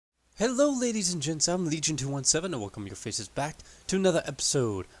Hello ladies and gents, I'm Legion217 and welcome your faces back to another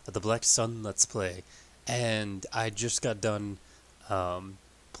episode of the Black Sun Let's Play. And I just got done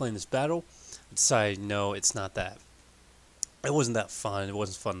playing this battle. I decided no, it wasn't that fun, it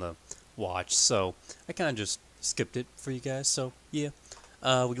wasn't fun to watch, so I kind of just skipped it for you guys, so yeah.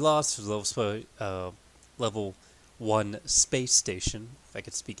 We lost to level 1 space station, if I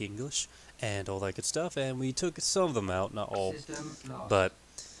could speak English, and all that good stuff, and we took some of them out, not all, but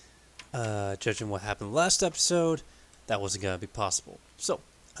judging what happened last episode, that wasn't going to be possible. So,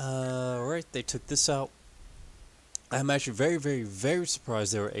 alright, they took this out. I'm actually very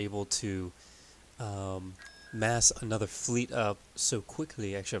surprised they were able to mass another fleet up so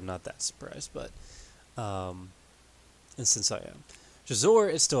quickly. Actually, I'm not that surprised, but and since I am.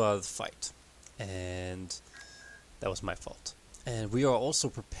 Jazor is still out of the fight, and that was my fault. And we are also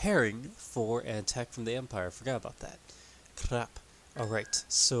preparing for an attack from the Empire. I forgot about that. Crap. Alright,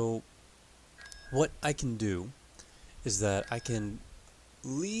 so what I can do is that I can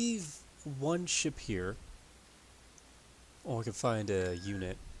leave one ship here, or I can find a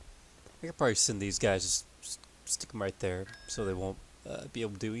unit. I could probably send these guys, just stick them right there, so they won't be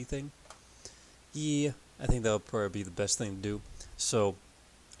able to do anything. Yeah, I think that would probably be the best thing to do. So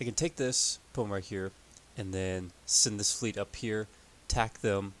I can take this, put them right here, and then send this fleet up here, attack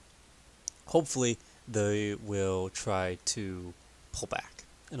them. Hopefully they will try to pull back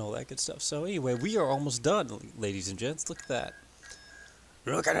and all that good stuff. So anyway, we are almost done, ladies and gents. Look at that.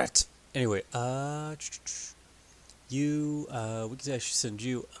 Look at it. Anyway, you, we can actually send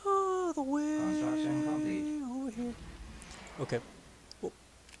you all the way over here. Okay. Oh,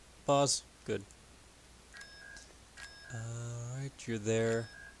 pause. Good. Alright, you're there.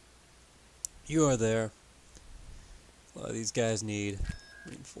 You are there. A lot of these guys need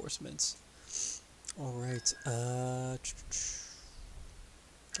reinforcements. Alright,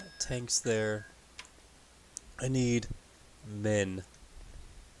 got tanks there. I need men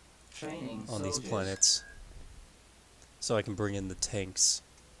on these planets so I can bring in the tanks.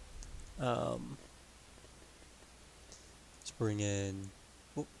 Let's bring in...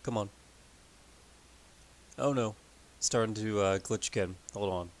 Oh, come on. Oh no. Starting to glitch again.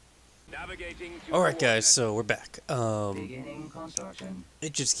 Hold on. Alright guys, so we're back.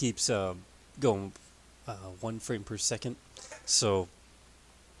 It just keeps going 1 frame per second. So...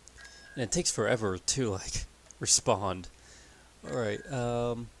 and it takes forever to, like, respond. Alright,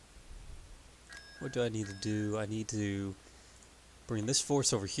 what do I need to do? I need to bring this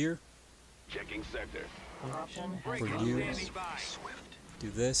force over here. Checking sector. Bring you. Do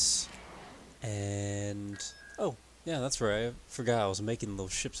this. And... oh, yeah, that's right. I forgot I was making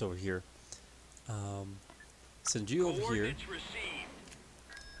those ships over here. Send you over here.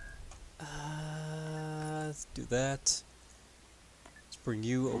 Let's do that. Let's bring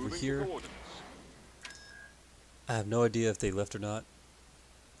you over here. I have no idea if they left or not.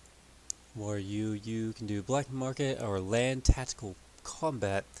 Or you can do black market or land tactical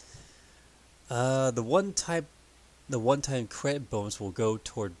combat. The one-time credit bonus will go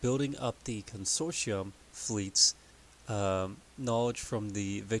toward building up the consortium fleets. Knowledge from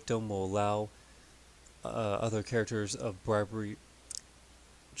the victim will allow other characters of bribery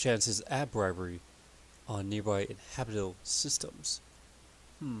chances at bribery on nearby inhabitable systems.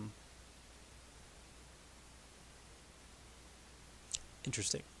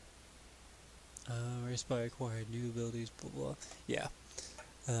 Interesting. Race by acquired new abilities, blah blah. Yeah.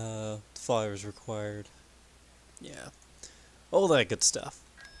 Flyers required. Yeah. All that good stuff.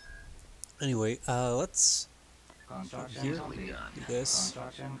 Anyway, let's here do this.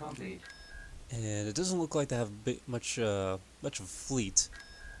 And it doesn't look like they have much of a fleet,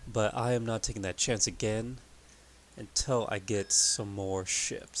 but I am not taking that chance again until I get some more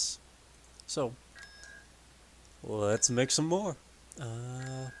ships. So let's make some more.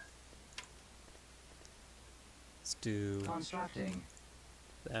 Let's do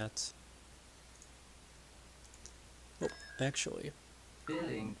that. Oh, actually,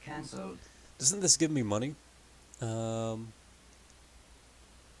 billing cancelled. Doesn't this give me money?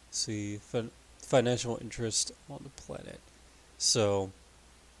 See, financial interest on the planet. So,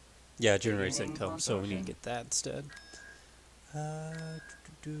 yeah, it generates income. So we need to get that instead.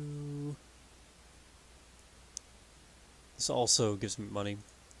 This also gives me money.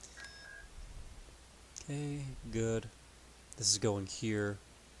 Okay, good. This is going here.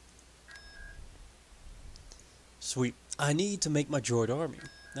 Sweet. I need to make my droid army.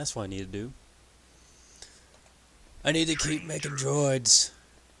 That's what I need to do. I need to keep making droids.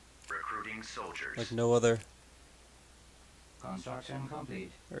 Recruiting soldiers. Like no other. Construction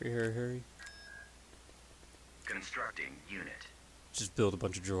complete. Hurry, hurry, hurry. Constructing unit. just build a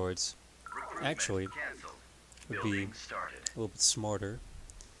bunch of droids. Recruitment Actually, canceled. would be Building started. a little bit smarter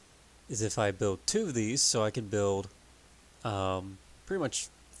is if I build 2 of these, so I can build pretty much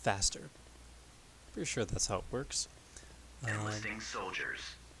faster. Pretty sure that's how it works. Enlisting soldiers.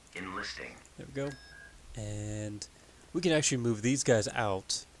 Enlisting. There we go. And we can actually move these guys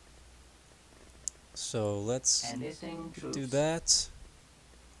out. So let's Enlisting do troops. that.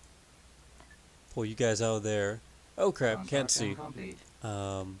 Pull you guys out of there. Oh crap, can't Construction see. complete.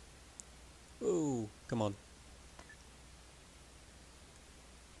 Ooh, come on.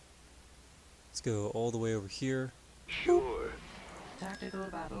 Let's go all the way over here. Sure. Tactical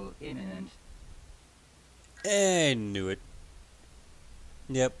battle imminent. I knew it.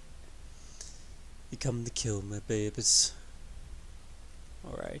 Yep. You come to kill my babies.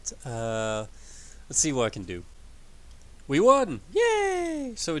 Alright, let's see what I can do. We won!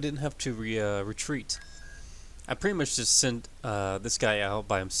 Yay! So we didn't have to retreat. I pretty much just sent this guy out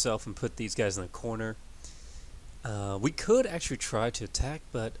by himself and put these guys in the corner. We could actually try to attack,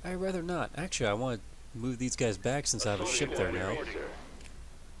 but I'd rather not. Actually, I want to move these guys back since I have a ship there now.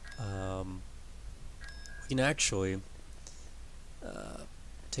 We can actually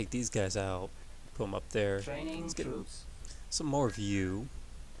take these guys out, put them up there. Training Let's get troops. some more of you.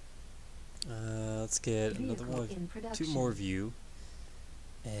 Let's get another one, 2 more of you,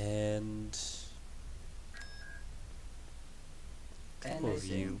 and a couple of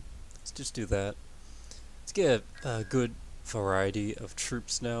Enlisting. you. Let's just do that. Let's get a good variety of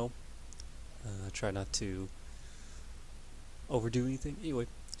troops now. Try not to overdo anything. Anyway,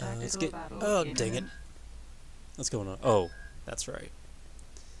 let's Tactical get. battle Oh, dang it! imminent. What's going on? Oh, that's right.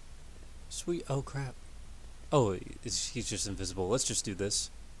 Sweet. Oh crap. Oh, he's just invisible. Let's just do this.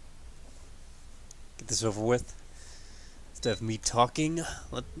 Get this over with. Instead of me talking,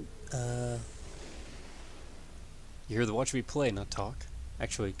 let you hear the watch me play, not talk.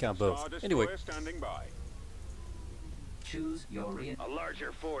 Actually, kind of both. Anyway, Standing by. Choose your A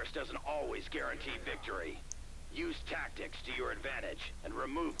larger force doesn't always guarantee victory. Use tactics to your advantage and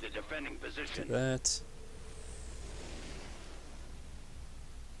remove the defending do position. that.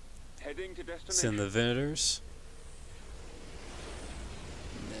 Heading to destination. Send the Venators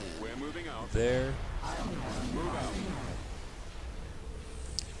We're moving out. there. Move out.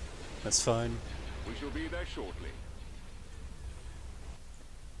 That's fine. We shall be there shortly.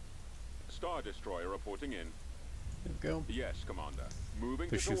 Star Destroyer reporting in. There we go. Yes, Commander. Moving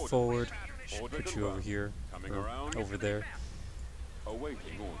Push to you orders. forward. Order Put you over confirmed. here. Coming Or around. over there.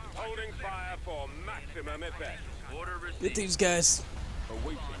 Awaiting orders. Holding fire for maximum effect. Order received. Get these guys.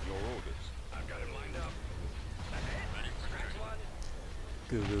 Awaiting your orders. I've got him lined up.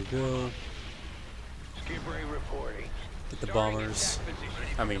 Go, go, go. Skip ray reporting. Get the bombers.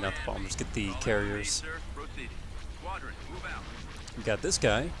 I mean, not the bombers. Get the carriers. Squadron, move out. We got this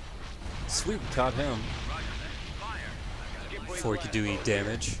guy. Sweet, we caught him before he could do any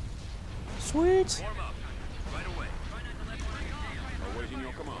damage. Sweet. Warm up. Right away. Awaiting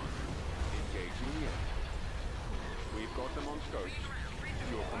your command. Engaging the enemy. We've got them on scopes.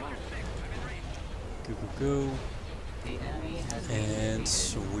 Your command. Go, go, go. The enemy has been And defeated.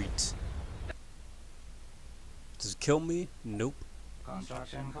 sweet. Does it kill me? Nope.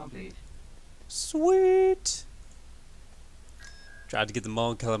 Construction complete. Sweet. Tried to get them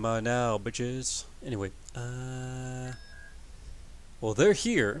all in Calamari now, bitches. Anyway, well, they're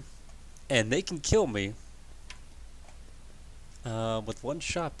here, and they can kill me with one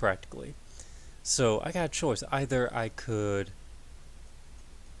shot, practically. So I got a choice. Either I could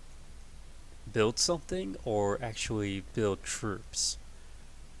build something, or actually build troops.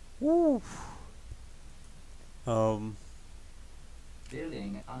 Woo. Building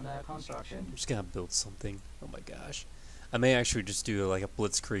under construction. I'm just gonna build something. Oh my gosh. I may actually just do like a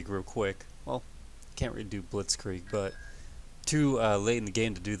blitzkrieg real quick. Well, can't really do blitzkrieg, but too late in the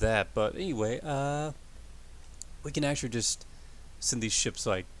game to do that. But anyway, we can actually just send these ships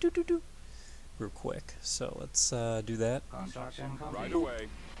like doo real quick. So let's do that. Construction complete. Right away.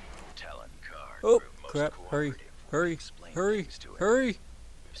 Talon card. Oh crap! Hurry! Hurry! Hurry! Hurry!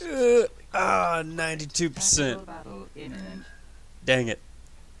 92%. Tactical battle imminent. Dang it!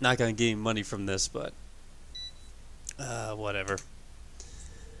 Not gonna get any money from this, but whatever.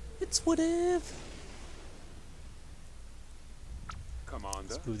 It's whatever. Commander.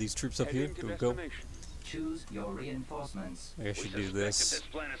 Let's move these troops up here. Heading to There we go. destination. Choose your reinforcements. I should do this. This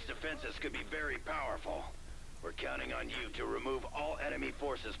planet's defenses could be very powerful. We're counting on you to remove all enemy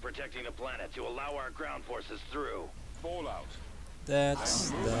forces protecting the planet to allow our ground forces through. Fallout. That's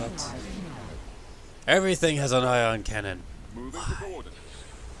that. Everything has an ion cannon. Moving to coordinates.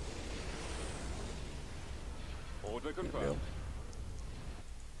 Order There we go. confirmed.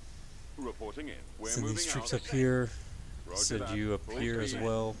 Reporting in. We're Send moving these troops out. up here. Roger Send that. you up Full here as steam in.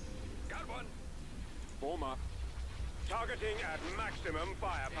 well. Got one. Form up. Targeting at maximum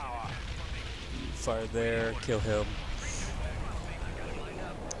firepower. Fire there. Kill him.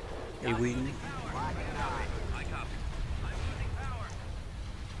 A-wing.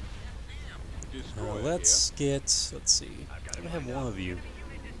 Destroyer Let's see. I have one of you.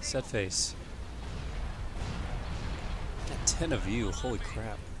 Set face. Got 10 of you. Holy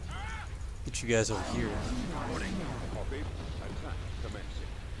crap. Get you guys over here. here. Copy. Attack commencing.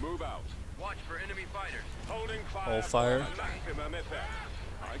 Move out. Watch for enemy fighters. Holding fire. All fire. For maximum effect.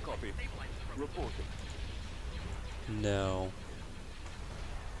 I copy. Reporting. No.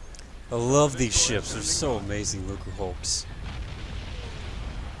 I love these ships. They're so amazing, Lucre Hulks.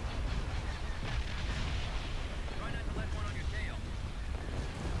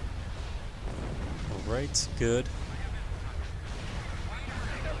 Alright, good.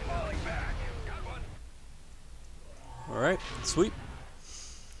 Alright, sweet.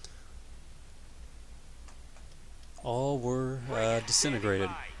 All were disintegrated.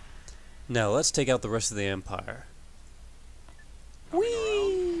 Now let's take out the rest of the Empire.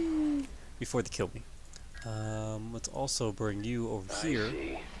 Whee! Before they kill me. Let's also bring you over here.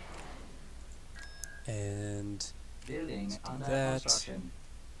 And Building under that. construction.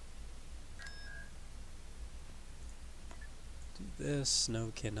 do this.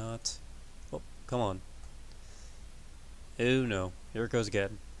 No, cannot. Oh, come on. Oh no. Here it goes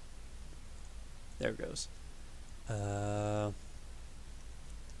again. There it goes.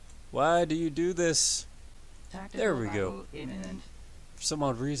 Why do you do this? Tactical There we go. battle imminent. For some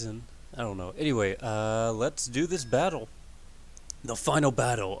odd reason. I don't know. Anyway, let's do this battle. The final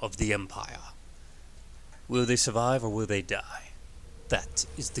battle of the Empire. Will they survive or will they die? That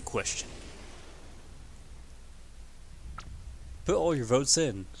is the question. Put all your votes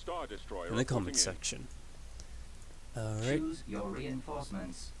in Star Destroyer the reporting comment in. section. Alright, Choose your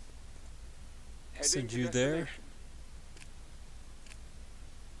reinforcements. Heading send to you there. destination.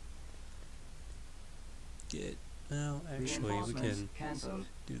 Get. Well, actually, we Reinforcements can cancelled.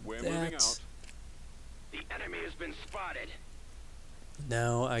 do We're moving that. out. The enemy has been spotted.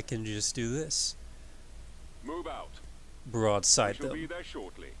 Now I can just do this. Move out. Broadside We shall be them. there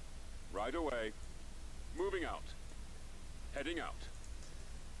shortly. Right away. Moving out. Heading out.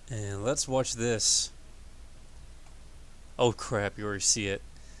 And let's watch this. Oh crap, you already see it.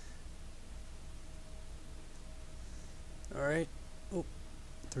 Alright. Oh.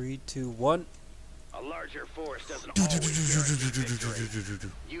 3, 2, 1. A larger force doesn't always guarantee victory.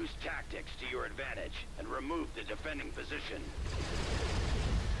 Use tactics to your advantage and remove the defending position.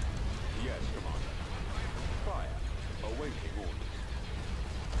 Yes, Commander. Fire. Awaiting orders.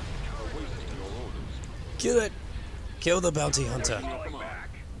 Awaiting your orders. Kill it! Kill the bounty hunter. Falling back.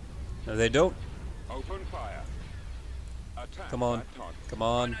 No, they don't. Open fire. Attack Come on. that target. Come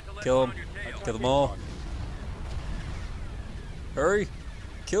on. Kill them. Kill them all. Hurry.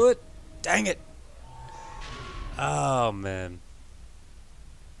 Kill it. Dang it. Oh, man.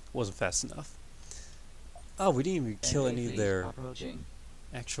 Wasn't fast enough. Oh, we didn't even kill Enemy any of fleet their approaching.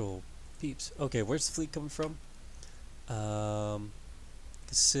 actual peeps. Okay, where's the fleet coming from?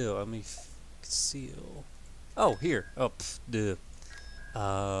 Conceal. I mean, conceal. Oh, here. Oh, duh.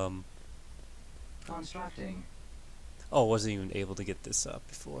 Constructing. Oh, I wasn't even able to get this up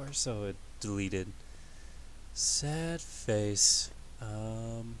before, so it deleted. Sad face.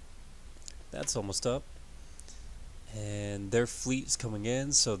 That's almost up. And their fleet's coming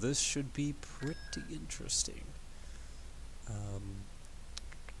in, so this should be pretty interesting.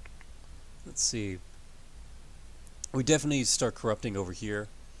 Let's see. We definitely need to start corrupting over here.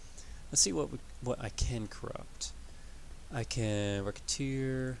 Let's see what I can corrupt. I can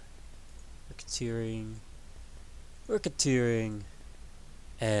racketeering,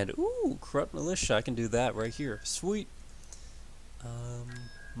 and ooh, corrupt militia. I can do that right here. Sweet.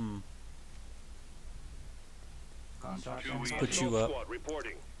 Construction. Let's put you up. Squad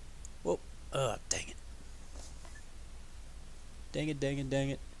reporting. Whoa. Dang it. Dang it, dang it, dang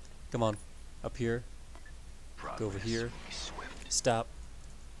it. Come on. Up here. Go over here. Stop.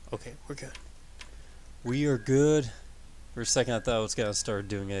 Okay, we're good. We are good. For a second I thought I was gonna start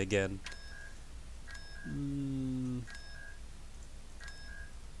doing it again.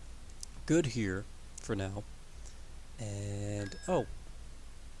 Good here for now. And oh.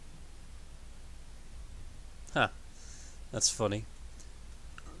 Huh. That's funny.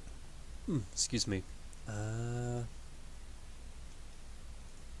 Excuse me.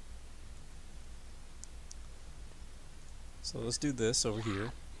 So let's do this over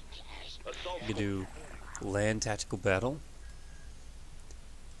here. Assault We can do land tactical battle.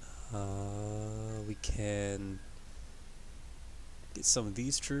 We can get some of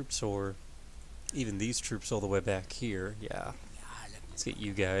these troops, or even these troops all the way back here. Yeah. Let's get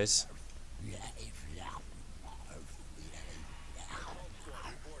you guys.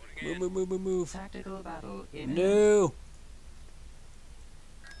 Move, move, move, move, move. Tactical battle imminent. No!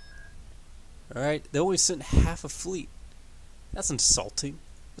 Alright, they only sent half a fleet. That's insulting.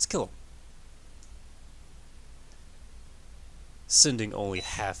 Let's kill them. Sending only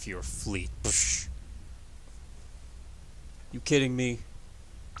half your fleet. Psh. You kidding me?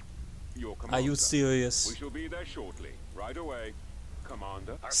 Your Are you commander. serious? We shall be there shortly. Right away.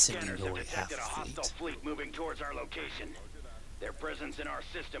 Commander. Our Sending scanners have only half detected a fleet. hostile fleet moving towards our location. Their presence in our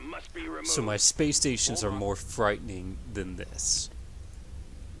system must be removed. So my space stations are more frightening than this.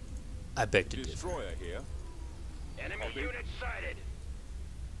 I beg to differ. Destroyer here. Enemy Copy. unit sighted.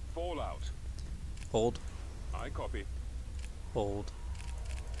 Fallout. Hold, I copy. hold.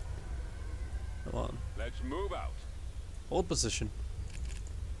 Come on. Let's move out. Hold position.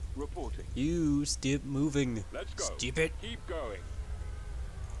 Reporting. You stop moving. Let's go. Stupid. Keep going.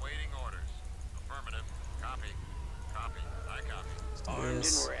 Awaiting orders. Affirmative. Copy. Copy. I copy. Armed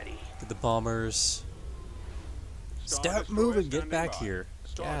Yes. and ready. Get the bombers. Star Stop Destroyer moving. Get standing back by. here.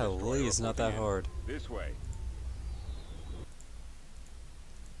 Star Golly, Destroyer it's not that reporting in. hard. This way.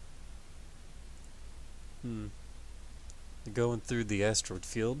 Going through the asteroid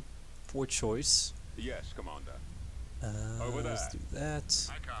field. For choice. Yes, Commander. Over Let's do there. that.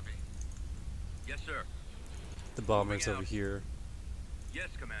 I copy. Yes, sir. The bombers Moving over out. here. Yes,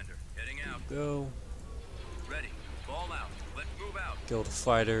 Commander. Heading out. Go. Ready. Ball out. Let's move out. Go to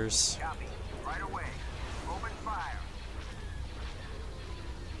fighters. Copy. Right away. Open fire.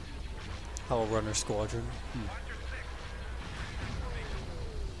 Hell Runner Squadron.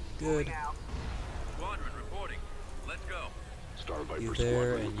 Good. Out. Squadron reporting. Let's go. Star Viper You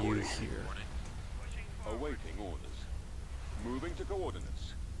there squadron and you reporting. here. Awaiting orders. Moving to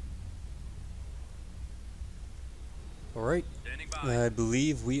coordinates. Alright. Standing by. I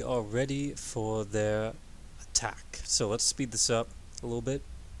believe we are ready for their attack. So let's speed this up a little bit.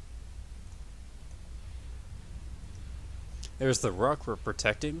 There's the rock we're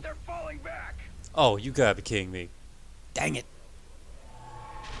protecting. They're falling back. Oh, you gotta be kidding me. Dang it.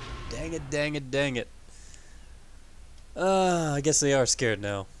 Dang it, dang it, dang it. I guess they are scared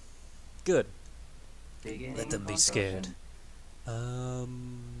now. Good. Beginning Let them be construction. scared.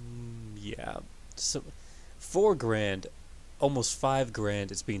 Yeah. So, $4,000, almost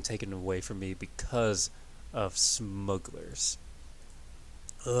 $5,000 is being taken away from me because of smugglers.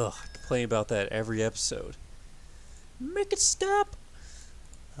 Ugh, I complain about that every episode. Make it stop!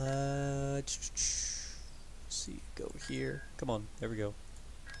 Let's see, go here. Come on, there we go.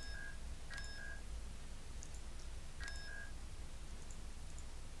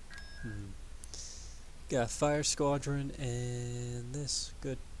 Got a fire squadron and this.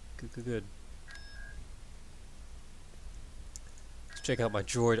 Good, good, good, good. Let's check out my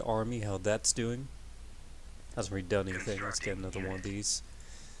droid army, how that's doing. Hasn't really done anything. Let's get another one of these.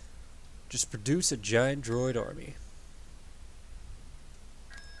 Just produce a giant droid army.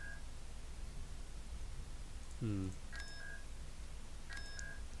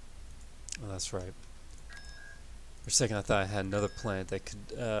 Oh, that's right. For a second I thought I had another planet that could,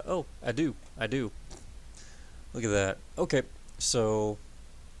 oh, I do. Look at that. Okay, so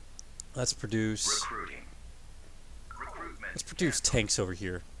let's produce tanks over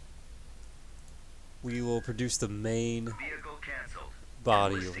here. We will produce the main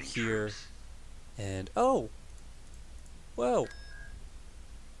body over here. And oh, whoa.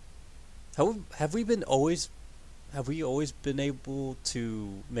 Have we always been able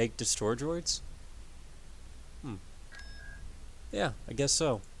to make destroyer droids? Yeah, I guess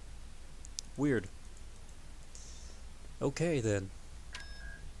so. Weird. Okay then.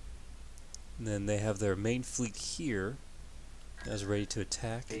 And then they have their main fleet here, that's ready to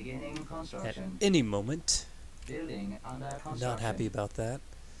attack Beginning at construction. any moment. Building under construction. Not happy about that.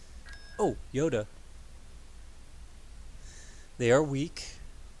 Oh, Yoda. They are weak.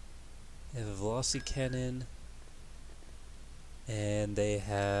 They have a velocity cannon. And they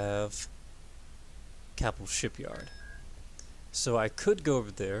have capital shipyard. So I could go over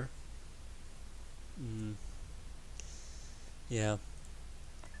there. Yeah.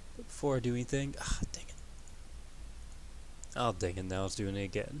 But before I do anything, dang it. Oh, dang it, now it's doing it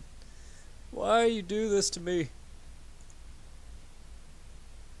again. Why you do this to me?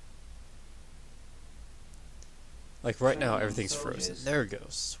 Like right now, everything's frozen. There it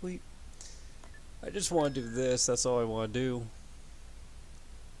goes. Sweet. I just want to do this. That's all I want to do.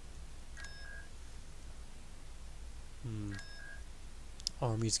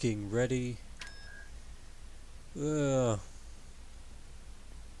 Army's getting ready. Oh,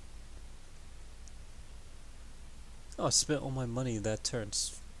 I spent all my money that turn.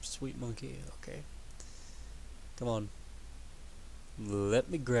 Sweet monkey. Okay. Come on. Let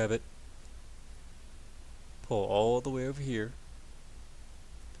me grab it. Pull all the way over here.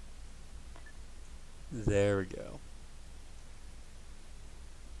 There we go.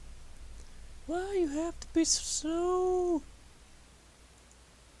 Why you have to be so slow?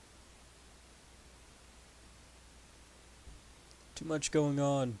 Too much going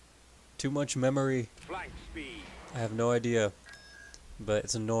on. Too much memory. Flank speed. I have no idea. But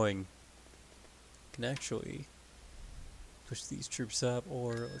it's annoying. Can actually push these troops up,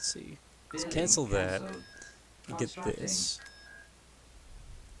 or let's see. Let's cancel that and get this.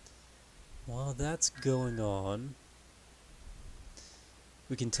 While that's going on,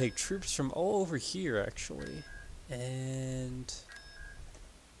 we can take troops from all over here actually, and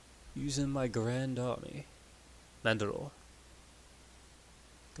using my Grand Army. Mandalore.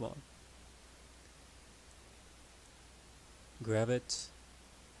 Come on. Grab it.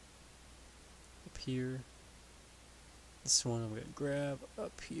 Up here. This one I'm gonna grab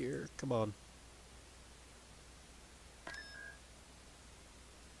up here. Come on.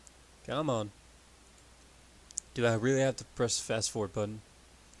 Come on. Do I really have to press the fast forward button?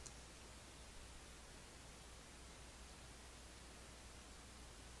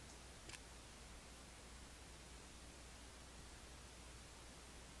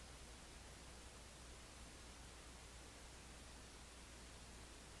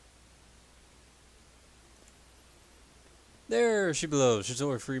 There she blows. She's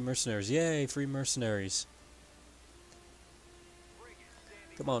over free mercenaries. Yay, free mercenaries.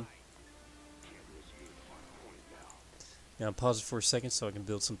 Come on. Now pause it for a second so I can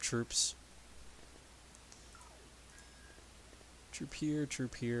build some troops. Troop here,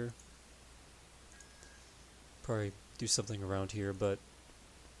 troop here. Probably do something around here, but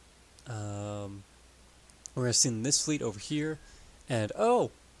we're gonna send this fleet over here, and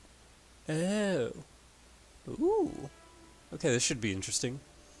oh, ooh, okay, this should be interesting.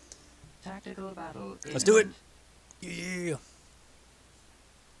 Tactical battle. Let's do it. Yeah.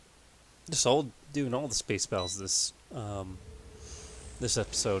 Just all doing all the space battles this this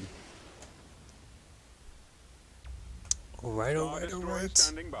episode. Alright, alright.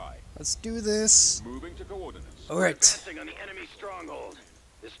 Standing by. Let's do this. Moving to coordinates. Alright. Advancing on the enemy stronghold.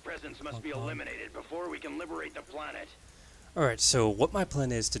 This presence must be eliminated before we can liberate the planet. Alright, so what my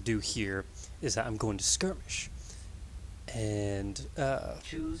plan is to do here is that I'm going to skirmish. And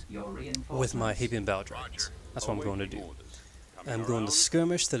Choose your reinforcements. with my Habian battle dragons. That's what I'm going to do. I'm going to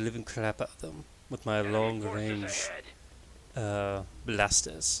skirmish the living crap out of them with my Enemy long forces range ahead.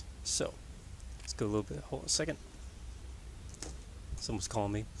 blasters. So let's go a little bit. Hold on a second. Someone's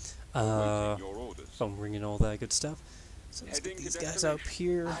calling me. Awaiting your orders. Phone ringing, all that good stuff. So let's get Heading to these guys out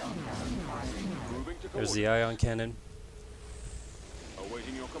here. Moving to There's the coordinates. ion cannon.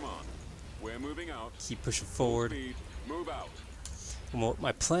 Awaiting your command. We're moving out. Keep pushing forward. Speed. Move out. And what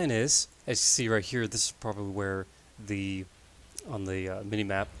my plan is, as you see right here, this is probably where the on the mini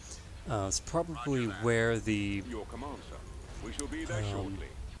map. It's probably where the Your command, sir. We shall be there shortly.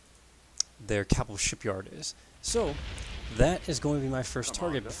 their capital shipyard is. So that is going to be my first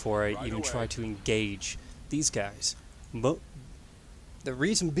target Commander, before I right even away. try to engage these guys. The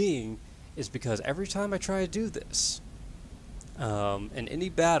reason being is because every time I try to do this, in any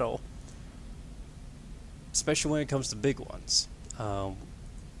battle, especially when it comes to big ones, on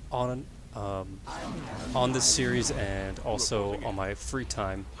this series and also on my free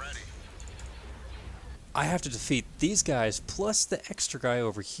time, I have to defeat these guys plus the extra guy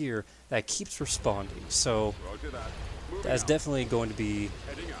over here that keeps responding. So Roger that. Moving that's out. definitely going to be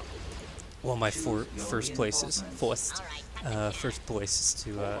Heading out. one of my first places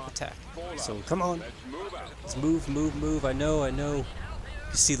to attack. So come on, Let's move out. let's move. I know. You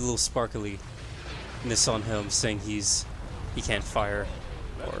see the little sparkliness on him saying he can't fire,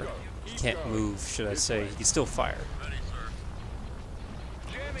 or he can't move, should I say. He can still fire.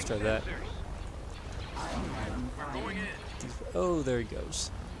 Let's try that. Oh, there he goes.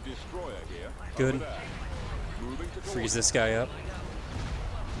 Destroyer here. Good. Over there. Moving to Freeze this guy up.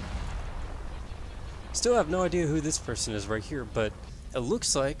 Still have no idea who this person is right here, but it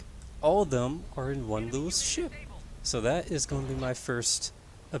looks like all of them are in one little ship. So that is going to be my first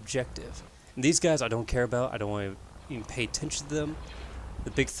objective. And these guys I don't care about. I don't want to even pay attention to them.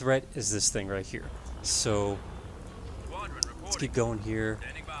 The big threat is this thing right here. So let's keep going here,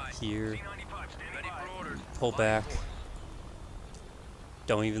 here, pull back.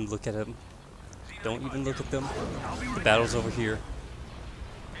 Don't even look at him. Don't even look at them. The battle's over here.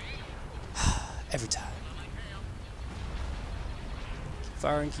 Every time. Keep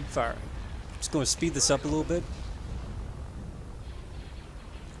firing, keep firing. Just going to speed this up a little bit.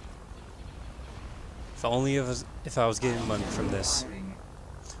 If only if I was getting money from this.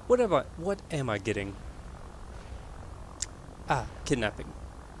 What am I getting? Ah, kidnapping.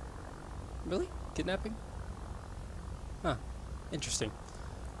 Really? Kidnapping? Huh. Interesting.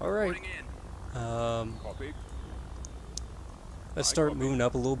 Alright. Reporting in. Copy. Let's start moving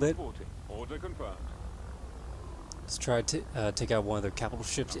up a little bit. Reporting. Order confirmed. Let's try to take out one of their capital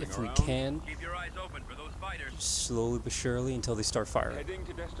ships if we can. Keep your eyes open for those fighters. Slowly but surely until they start firing. Heading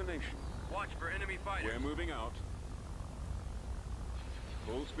to destination. Watch for enemy fighters. We're moving out.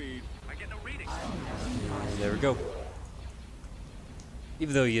 Full speed. I get no reading. And there we go.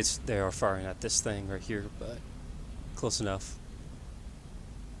 Even though they are firing at this thing right here, but close enough.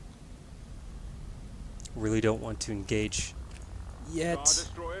 Really don't want to engage yet. Star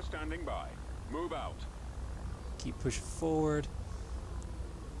destroyer standing by. Move out. Keep pushing forward.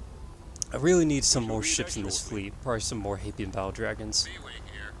 I really need some more ships in this fleet. Probably some more Hapian Battle Dragons.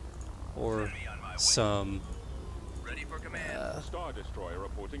 Or Enemy on my way. some Ready for command. Star destroyer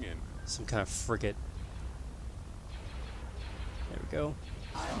reporting in. some kind of frigate. There we go.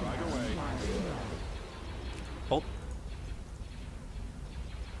 Right away. Oh,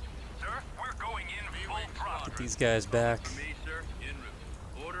 Sir, we're going in full throttle. get these guys back. For me, sir. En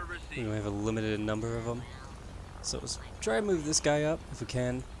route. Order We received. only have a limited number of them. So let's try and move this guy up if we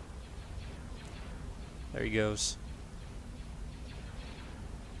can. There he goes.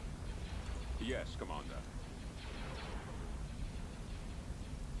 Yes, Commander.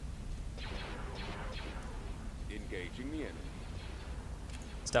 Engaging the enemy.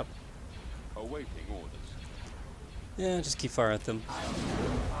 Stop. Awaiting orders. Yeah, just keep firing at them.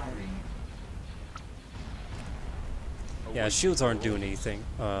 Yeah, shields aren't doing anything.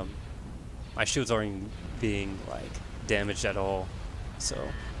 My shields aren't being like damaged at all, so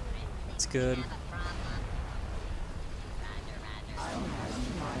that's good.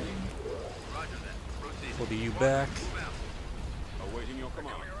 Roger that. Proceed. Pull you back. Move out. Awaiting your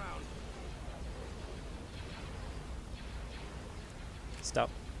command. Stop.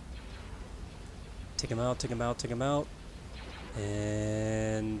 Take him out. Take him out. Take him out.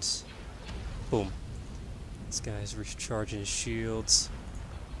 And boom. This guy's recharging his shields.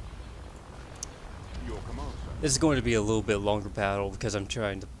 Your command, sir. This is going to be a little bit longer battle because I'm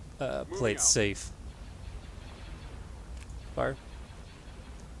trying to play Moving it out. safe. Fire.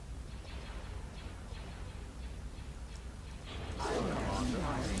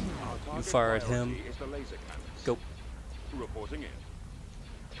 Target fire at him. priority is the laser cannons. Go. Reporting in.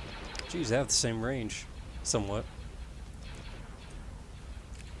 Geez, they have the same range. Somewhat.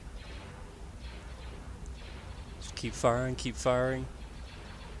 Just keep firing, keep firing.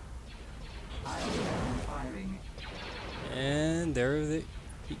 And there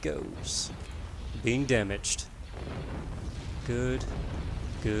he goes. Being damaged. Good.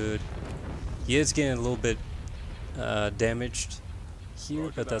 Good. He is getting a little bit damaged here,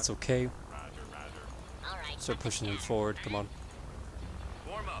 Roger but that's that. okay. Roger. Start pushing him forward. Come on.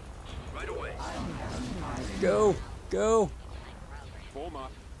 Form up. Right away. Go! Go! Form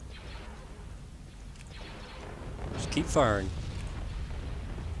up. Just keep firing.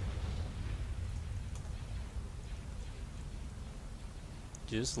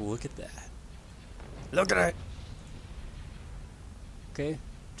 Just look at that. Look at it! Okay,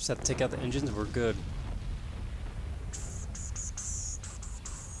 just have to take out the engines, we're good.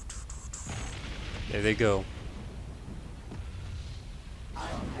 There they go.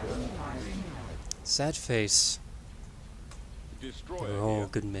 Sad face. Destroyer They're all here.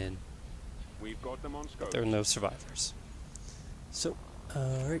 good men. We've got them on scope. There are no survivors. So,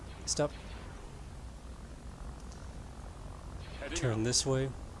 alright, stop. Heading Turn out. this way.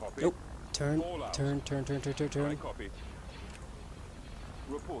 Copy. Nope. Turn, All out. turn, turn, turn, turn, turn, turn. Right, copy.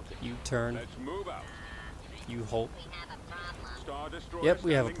 Reporting. You turn, Let's move out. you halt. Star destroyer Yep,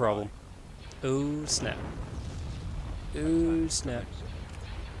 we have a standing problem. by. Oh, snap. Oh, snap.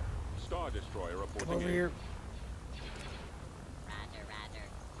 Star destroyer reporting Come over in. here.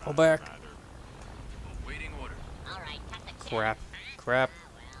 Pull back. Waiting orders. Crap. Crap.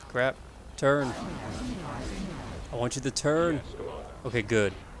 Crap. Turn. I want you to turn. Yes, Commander. Okay,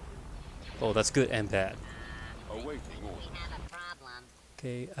 good. Oh, that's good and bad. Awaiting orders.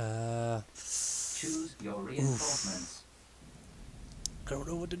 Okay, Choose your reinforcements. I don't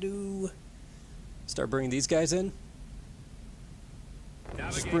know what to do. Start bringing these guys in?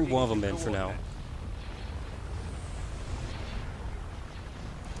 Just bring one of them in for now.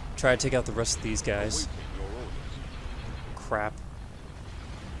 Try to take out the rest of these guys. Awaiting your orders. Crap.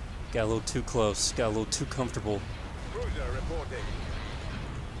 Got a little too close. Got a little too comfortable. Cruiser reporting.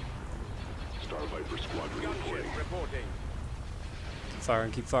 Star Viper Squadron Gunship reporting. Keep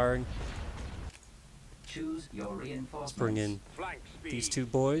firing, keep firing. Choose your reinforcements. Let's bring in Flank speed. these two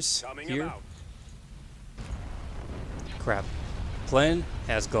boys Coming here. about. Crap. Plan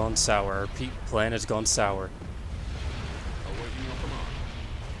has gone sour. I repeat, plan has gone sour. Awaiting your command.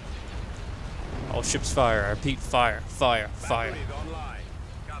 All ships fire. I repeat, fire, fire, fire. Batteries online.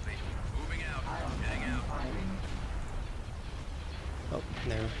 Copy. Moving out. Ion Heading cannon out. firing. Oh,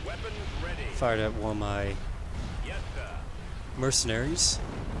 there. Weapons ready. Fired at one of my Yes, sir. mercenaries.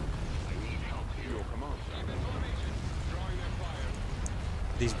 Your command, sir.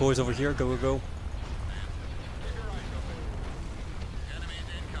 These boys over here, go, go, go. Enemies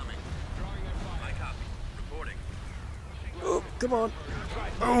incoming. My copy. Reporting. Oh, come on.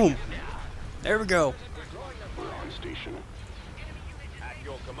 Boom. There we go. We're on station. At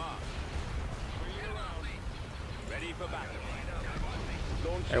your command. Ready for battle.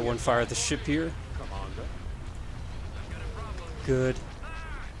 Launching Everyone fire at the ship here. Commander. Good.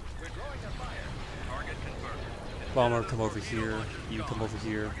 Target confirmed. Bomber, come over here. You come over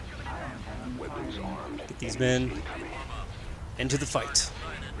here. Weapons armed. Get these men into the fight.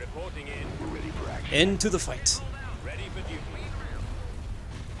 Reporting in. We're ready for action. Into the fight. Ready for duty.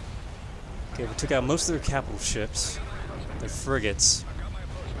 Okay, we took out most of their capital ships. Their frigates.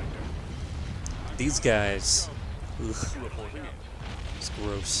 These guys. Ugh, Reporting in. it's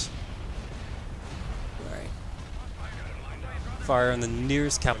gross. Alright. Fire on the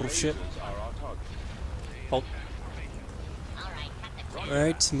nearest capital ship. Are our target. Halt.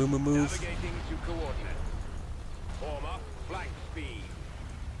 Alright, move, move, move. Navigating to coordinate. Form up. Flank speed.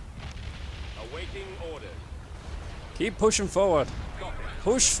 Awaiting orders. Keep pushing forward. Copy.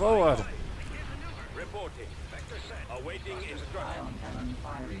 Push forward. Reporting. Awaiting instruction. Ion cannon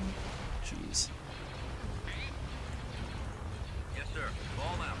firing. Jeez. Yes, sir.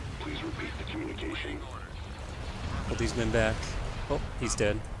 Ball out. Please repeat the communication. Pull these men back. Oh, he's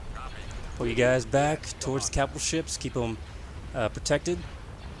dead. Pull you guys back towards the capital ships. Keep them protected.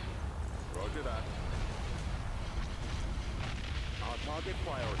 Roger that. Our target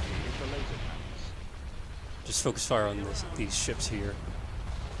priority is the laser cannons. Just focus fire on these ships here.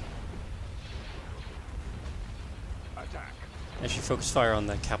 Attack. Actually, focus fire on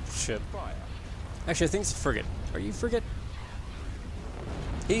that capital ship. Fire. Actually, I think it's a frigate. Are you a frigate?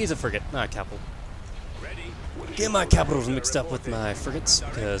 He's a frigate, not a capital. Ready. Get my capitals mixed up with my frigates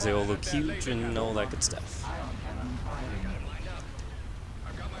because they all look huge and all that good stuff. Ion cannon firing.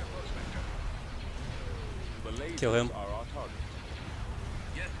 The lasers Kill him. are our target.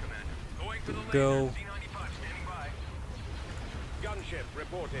 Yes, Commander. Going for the laser. Go. C-95 standing by. Gunship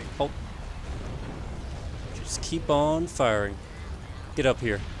reporting. Halt. Just keep on firing. Get up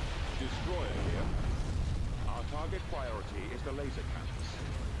here. Destroyer here. Our target priority is the laser cannons.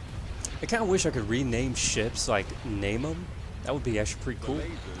 I kind of wish I could rename ships, like name them. That would be actually pretty The cool.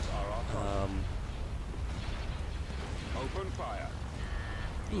 lasers are our target. Open fire.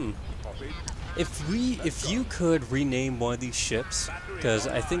 Copied. If you could rename one of these ships, because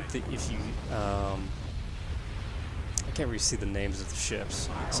I think that if you I can't really see the names of the ships.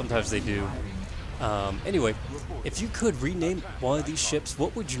 Sometimes they do. Anyway, if you could rename one of these ships,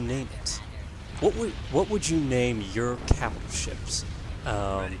 what would you name it? What would you name your capital ships?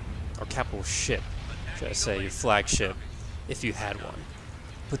 Or capital ship, should I say, your flagship, if you had one.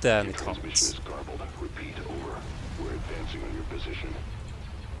 Put that in the Transmission comments. is garbled. Repeat, over. We're advancing on your position.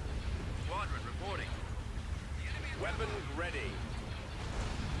 Squadron reporting. Weapons ready.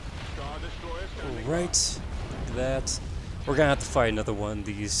 Star destroyer standing by. Alright, look at that. We're gonna have to fight another one of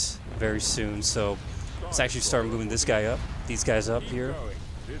these very soon, so let's actually start moving this guy up, these guys up Keep here. going.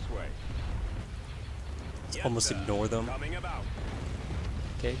 This way. Yes, Almost sir. ignore them. Coming about.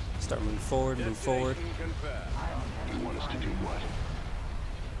 Okay, start moving forward, move forward. Destination confirmed. You want us to do what?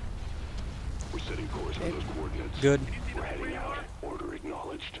 We're setting course on those coordinates. Good. We're heading out. Order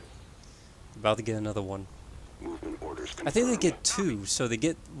acknowledged. About to get another one. Movement orders confirmed. I think they get two, so they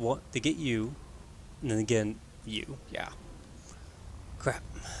get one, they get you, and then again you. Yeah. Crap.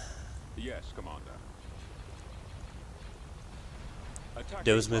 Yes, Commander. Attacking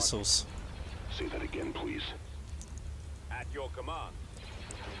Those target. missiles. Say that again, please. At your command.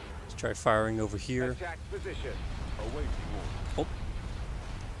 Let's try firing over here. Attack position. Awaiting Oh. order.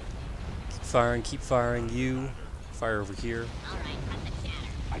 Keep firing. You. Fire over here.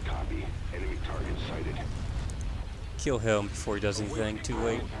 I copy. Enemy target sighted. Kill him before he does anything. Too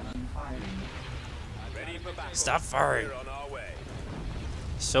late. Cannon firing. Ready for battle. Stop firing. We're on our way.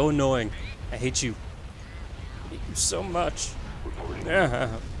 So annoying. I hate you. I hate you so much. Reporting. Yeah.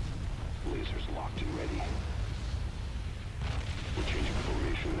 Lasers locked and ready. We're changing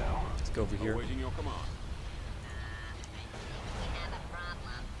formation now. Let's go over here. Awaiting your command.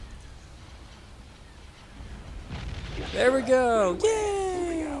 Yes, There we sir. go! Right away.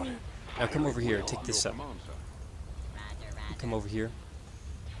 Moving out. Yay! Now come over here. Take Your this up. command, sir. Come over here.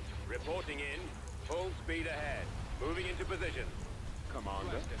 Reporting in. Full speed ahead. Moving into position.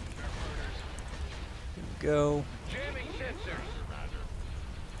 Commander. Go. Jamming sensors.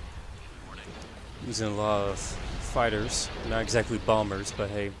 Using a lot of fighters. Not exactly bombers, but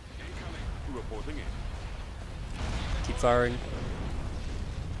hey, Reporting in. keep firing.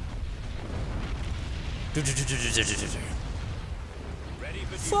 Ready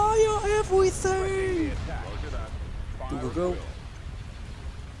for Fire everything! Roger that. Fire Go, at go. will.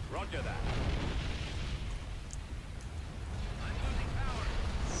 Roger that.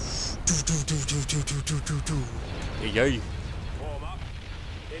 Yay. Form up.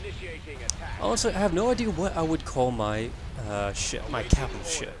 Initiating attack. Honestly, I have no idea what I would call my ship, my capital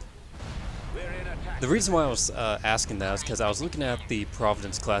ship. We're in attack. The reason why I was asking that is because I was looking at the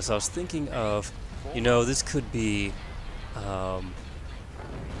Providence class. I was thinking of, you know, this could be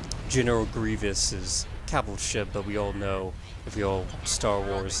General Grievous's capital ship, but we all know, if we all watch Star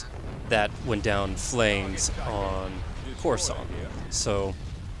Wars, that went down in flames on Coruscant. So,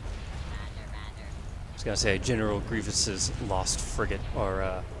 I was gonna say General Grievous's lost frigate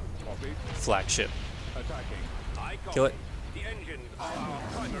or Copy. flagship. Attacking. I copy. Kill it. The engines are our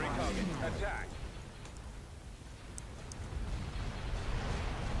primary target. Attack.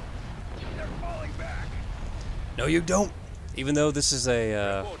 They're falling back. No, you don't. Even though this is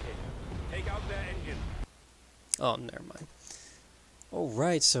a Reporting. Take out their engine. oh, never mind. All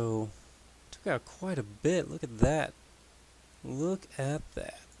right, so took out quite a bit. Look at that. Look at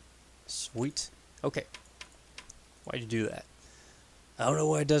that. Sweet. Okay. Why'd you do that? I don't know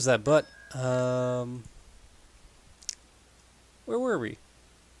why it does that, but where were we?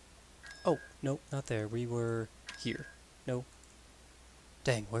 Oh, no, not there. We were here. No.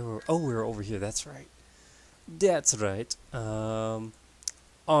 Dang, where were? Oh, we were over here. That's right. That's right.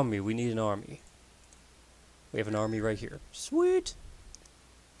 Army. We need an army. We have an army right here. Sweet.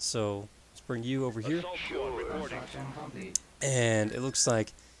 So let's bring you over here. Assault squad reporting. Construction complete. And it looks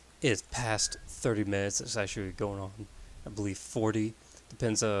like it's past 30 minutes. It's actually going on, I believe, 40.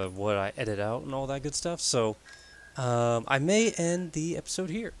 Depends on what I edit out and all that good stuff. So I may end the episode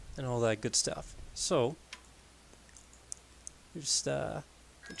here and all that good stuff. So just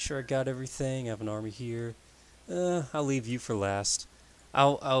make sure I got everything. I have an army here. I'll leave you for last.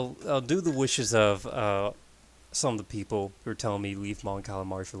 I'll do the wishes of some of the people who are telling me leave Mon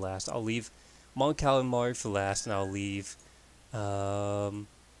Calamari for last. I'll leave Mon Calamari for last, and I'll leave.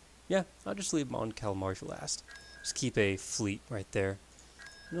 Yeah, I'll just leave Mon Calamari for last. Just keep a fleet right there,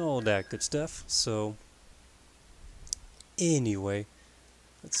 and all that good stuff. So, anyway,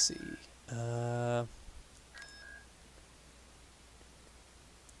 let's see.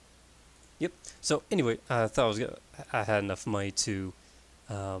 Yep. So anyway, I thought I had enough money to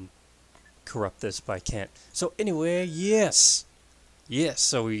corrupt this, but I can't. So anyway, yes.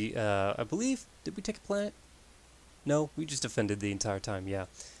 So we, I believe, did we take a planet? No, we just defended the entire time. Yeah.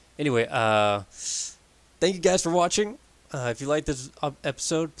 Anyway, thank you guys for watching. If you like this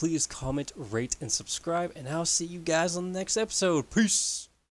episode, please comment, rate, and subscribe, and I'll see you guys on the next episode. Peace.